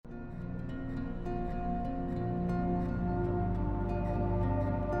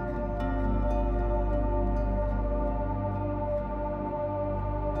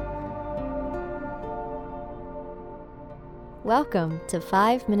Welcome to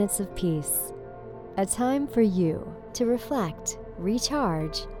 5 Minutes of Peace, a time for you to reflect,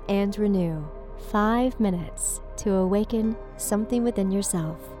 recharge, and renew. 5 minutes to awaken something within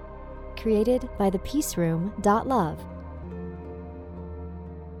yourself. Created by thepeaceroom.love.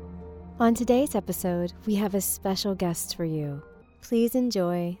 On today's episode, we have a special guest for you. Please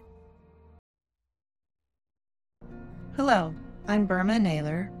enjoy. Hello, I'm Burma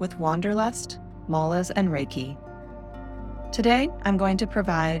Naylor with Wanderlust, Malas, and Reiki. Today, I'm going to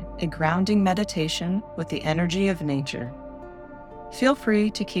provide a grounding meditation with the energy of nature. Feel free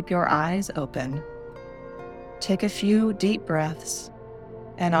to keep your eyes open. Take a few deep breaths,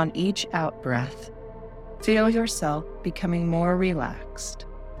 and on each out-breath, feel yourself becoming more relaxed.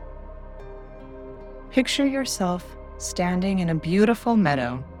 Picture yourself standing in a beautiful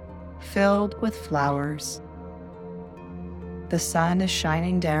meadow filled with flowers. The sun is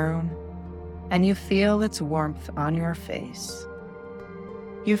shining down, and you feel its warmth on your face.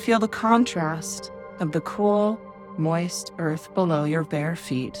 You feel the contrast of the cool, moist earth below your bare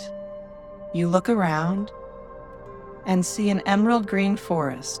feet. You look around and see an emerald green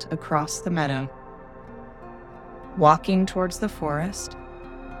forest across the meadow. Walking towards the forest,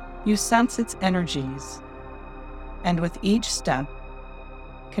 you sense its energies, and with each step,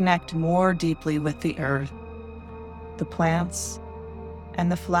 connect more deeply with the earth, the plants, and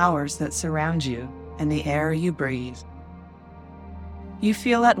the flowers that surround you and the air you breathe. You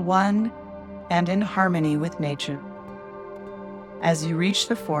feel at one and in harmony with nature. As you reach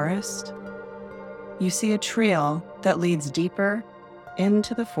the forest, you see a trail that leads deeper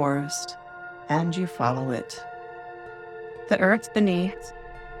into the forest, and you follow it. The earth beneath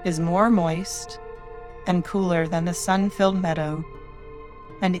is more moist and cooler than the sun-filled meadow,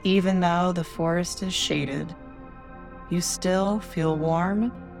 and even though the forest is shaded, you still feel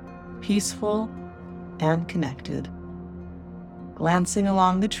warm, peaceful, and connected. Glancing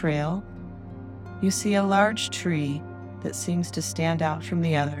along the trail, you see a large tree that seems to stand out from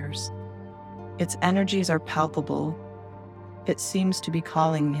the others. Its energies are palpable. It seems to be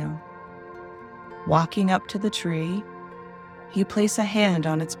calling you. Walking up to the tree, you place a hand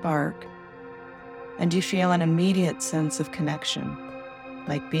on its bark, and you feel an immediate sense of connection,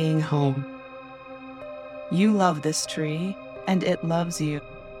 like being home. You love this tree, and it loves you.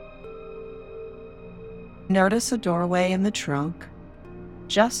 Notice a doorway in the trunk,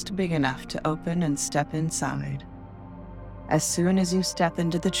 just big enough to open and step inside. As soon as you step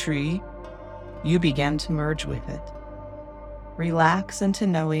into the tree, you begin to merge with it. Relax into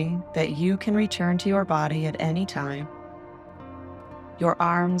knowing that you can return to your body at any time. Your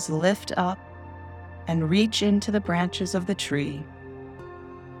arms lift up and reach into the branches of the tree,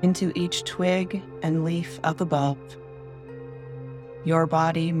 into each twig and leaf up above. Your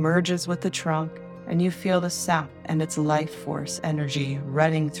body merges with the trunk, and you feel the sap and its life force energy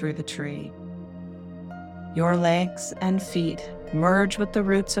running through the tree. Your legs and feet merge with the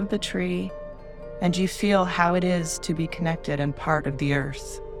roots of the tree, and you feel how it is to be connected and part of the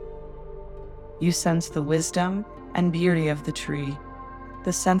earth. You sense the wisdom and beauty of the tree,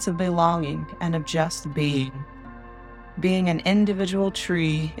 the sense of belonging and of just being an individual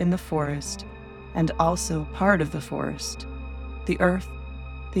tree in the forest, and also part of the forest, the earth,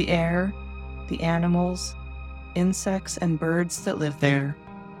 the air, the animals, insects, and birds that live there.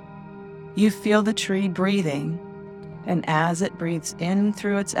 You feel the tree breathing, and as it breathes in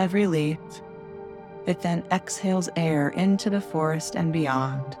through its every leaf, it then exhales air into the forest and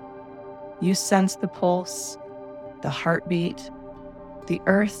beyond. You sense the pulse, the heartbeat, the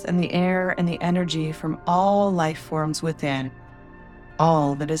earth and the air and the energy from all life forms within,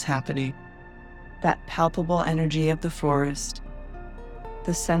 all that is happening. That palpable energy of the forest,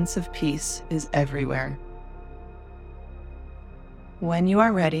 the sense of peace is everywhere. When you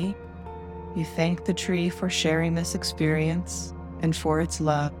are ready, you thank the tree for sharing this experience and for its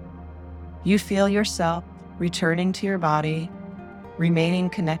love. You feel yourself returning to your body, remaining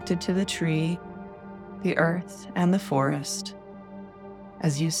connected to the tree, the earth, and the forest.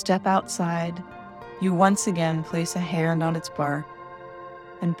 As you step outside, you once again place a hand on its bark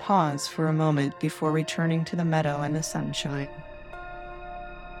and pause for a moment before returning to the meadow and the sunshine.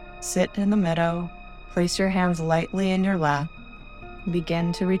 Sit in the meadow, place your hands lightly in your lap, and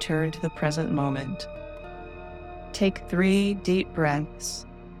begin to return to the present moment. Take 3 deep breaths,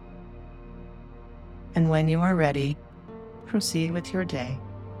 and when you are ready, proceed with your day.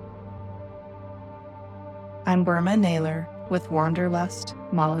 I'm Burma Naylor with Wanderlust,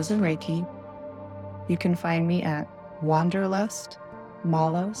 Malas, and Reiki. You can find me at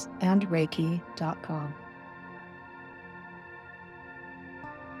wanderlustmalasandreiki.com.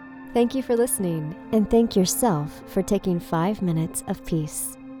 Thank you for listening, and thank yourself for taking 5 minutes of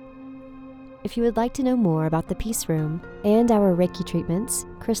peace. If you would like to know more about the Peace Room and our Reiki treatments,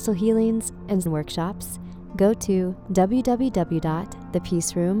 crystal healings, and workshops, go to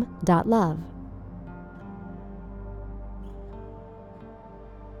www.thepeaceroom.love.